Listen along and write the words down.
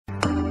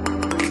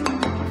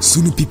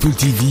Sunu People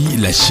TV,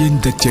 la chaîne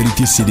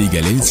d'actualité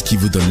sénégalaise qui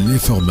vous donne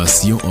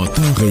l'information en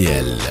temps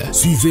réel.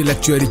 Suivez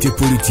l'actualité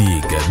politique,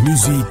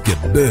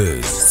 musique,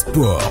 buzz,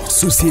 sport,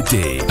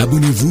 société.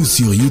 Abonnez-vous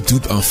sur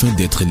YouTube afin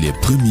d'être les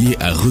premiers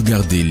à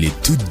regarder les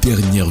toutes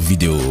dernières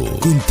vidéos.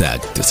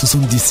 Contact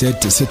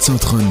 77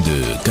 732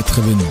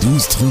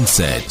 92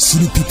 37.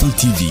 Sunu People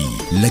TV,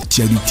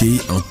 l'actualité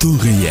en temps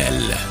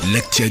réel.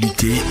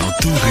 L'actualité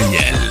en temps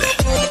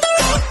réel.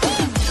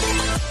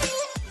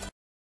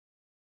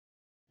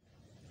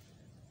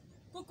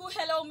 Coucou,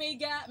 hello mes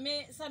gars,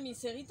 mes amis,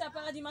 c'est Rita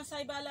paradis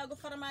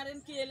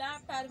qui est là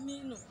parmi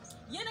nous.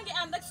 Yéen a ngi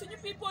ànd ak suñu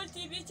People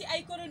TV ci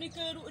ay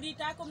chroniqueur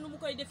Rita comme nu mu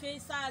koy defee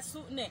saa su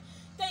ne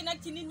tey nag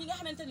ci nit ñi nga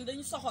xamante ne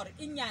dañu soxor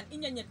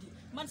iñañati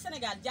man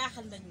Sénégal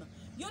jaaxal nañ ma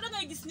yow da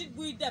ngay gis nit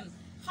buy dem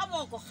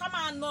xamoo ko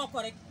xamaanoo ko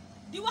rek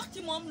di wax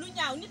ci moom lu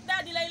ñaaw nit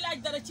daal di lay laaj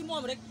dara ci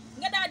moom rek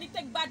nga daal di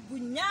teg baat bu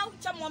ñaaw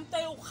ca moom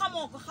te yow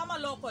xamoo ko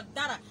xamaloo ko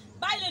dara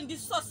bàyyi leen di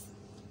sos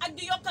ak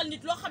di yokkal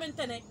nit loo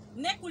xamante ne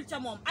nekkul ca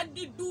moom ak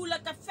di duul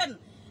ak a fen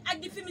ak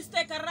di fimiste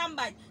ka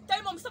rambaaj tey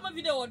moom sama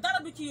vidéo dara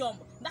du ci yomb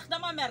ndax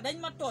dama mer dañ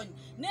ma tooñ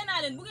nee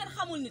naa leen bu ngeen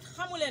xamul nit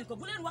xamu leen ko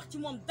bu leen wax ci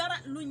moom dara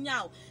lu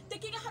ñaaw te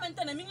ki nga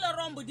xamante ne mi ngi la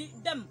romb di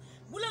dem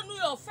bu la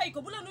nuyoo fay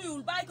ko bu la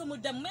nuyuwul bàyyi ko mu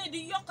dem mais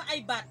di yokk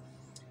ay baat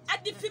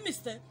ak di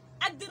fimiste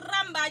ak di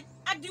rambaaj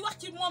ak di wax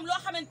ci moom loo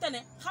xamante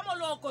ne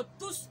xamaloo ko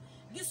tus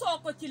gisoo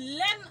ko ci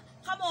lenn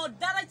xamoo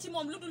dara ci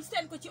moom lu dul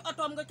seen ko ci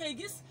otoom nga koy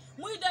gis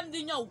muy dem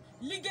di ñëw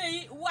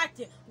liggéeyi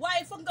wàcce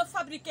waaye foog nga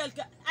fabriquer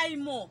que ay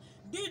moo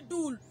di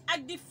duul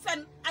ak di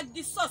fen ak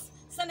di sos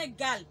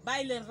Sénégal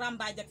bàyyi leen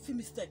rambaaj ak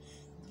fimiste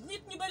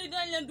nit ñu bëri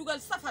dinañ leen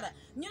dugal safara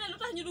ñu ne lu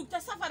tax ñu dugg ca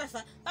safara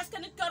sa parce que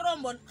nit ka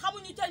romboon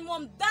xamuñu ca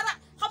moom dara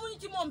xamuñu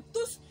ci moom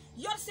tus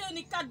yor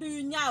seeni kàddu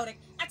yu ñaaw rek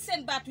ak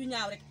seen baat yu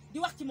ñaaw rek di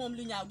wax ci moom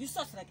lu ñaaw di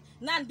sos rek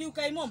naan diw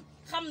kay moom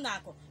xam naa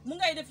ko mu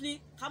ngay def lii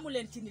xamu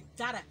leen ci nit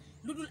dara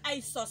lu dul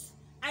ay sos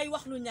ay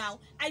wax lu ñaaw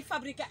ay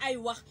fabriqué ay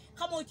wax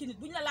xamoo ci nit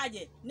bu ñu la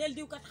laajee neel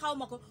diw kat xaw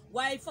ma ko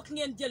waaye foog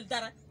ngeen jël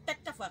dara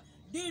teg ta fa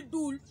di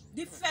duul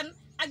di fen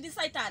ak di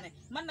saytaane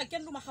man nag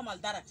kenn du ma xamal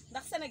dara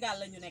ndax Sénégal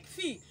la ñu nekk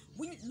fii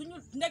lu ñu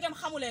ndegem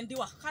xamu leen di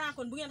wax xanaa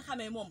kon bu ngeen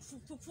xamee moom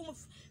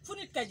fu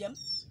nit ka jëm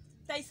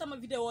tey sama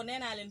vidéo nee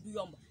naa leen du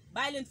yomb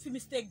bàyyi leen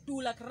fimisteeg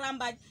duul ak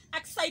rambaaj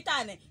ak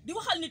saytaane di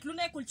waxal nit lu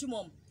nekkul ci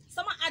moom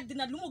sama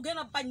àddina lu mu gën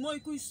a bañ mooy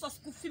kuy sos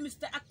ku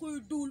fimiste ak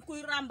kuy duul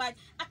kuy rambaaj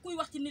ak kuy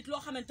wax ci nit loo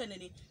xamante ne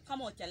ni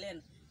xamoo ca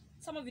leen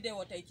sama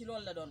vidéo tey ci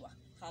loolu la doon wax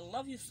I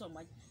love you so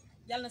much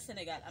yal na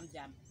Sénégal am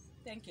jàmm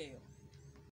thank you